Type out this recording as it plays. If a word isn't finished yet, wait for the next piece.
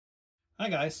Hi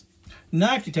guys,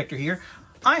 Knife Detector here.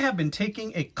 I have been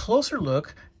taking a closer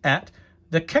look at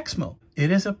the KEXMO. It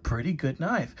is a pretty good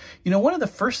knife. You know, one of the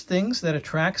first things that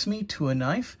attracts me to a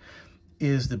knife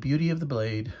is the beauty of the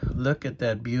blade. Look at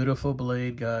that beautiful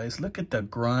blade, guys. Look at the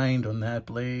grind on that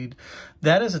blade.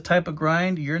 That is a type of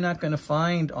grind you're not going to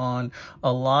find on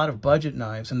a lot of budget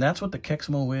knives, and that's what the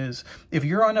KEXMO is. If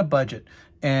you're on a budget,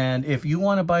 and if you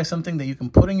want to buy something that you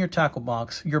can put in your tackle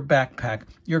box, your backpack,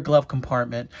 your glove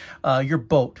compartment, your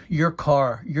boat, your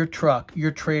car, your truck,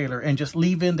 your trailer, and just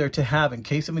leave in there to have in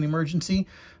case of an emergency,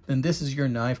 then this is your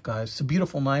knife, guys. It's a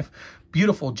beautiful knife,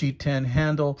 beautiful G10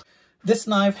 handle. This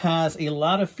knife has a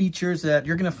lot of features that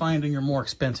you're going to find in your more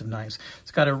expensive knives.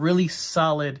 It's got a really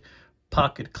solid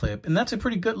pocket clip, and that's a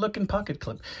pretty good looking pocket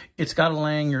clip. It's got a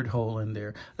lanyard hole in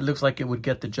there. It looks like it would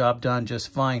get the job done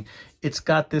just fine. It's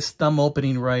got this thumb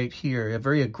opening right here, a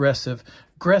very aggressive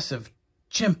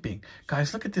jimping.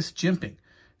 Guys, look at this jimping.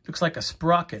 Looks like a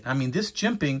sprocket. I mean, this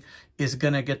jimping is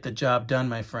gonna get the job done,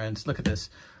 my friends. Look at this.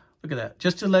 Look at that.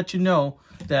 Just to let you know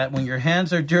that when your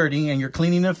hands are dirty and you're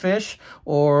cleaning a fish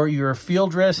or you're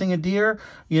field dressing a deer,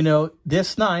 you know,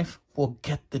 this knife will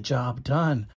get the job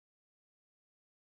done.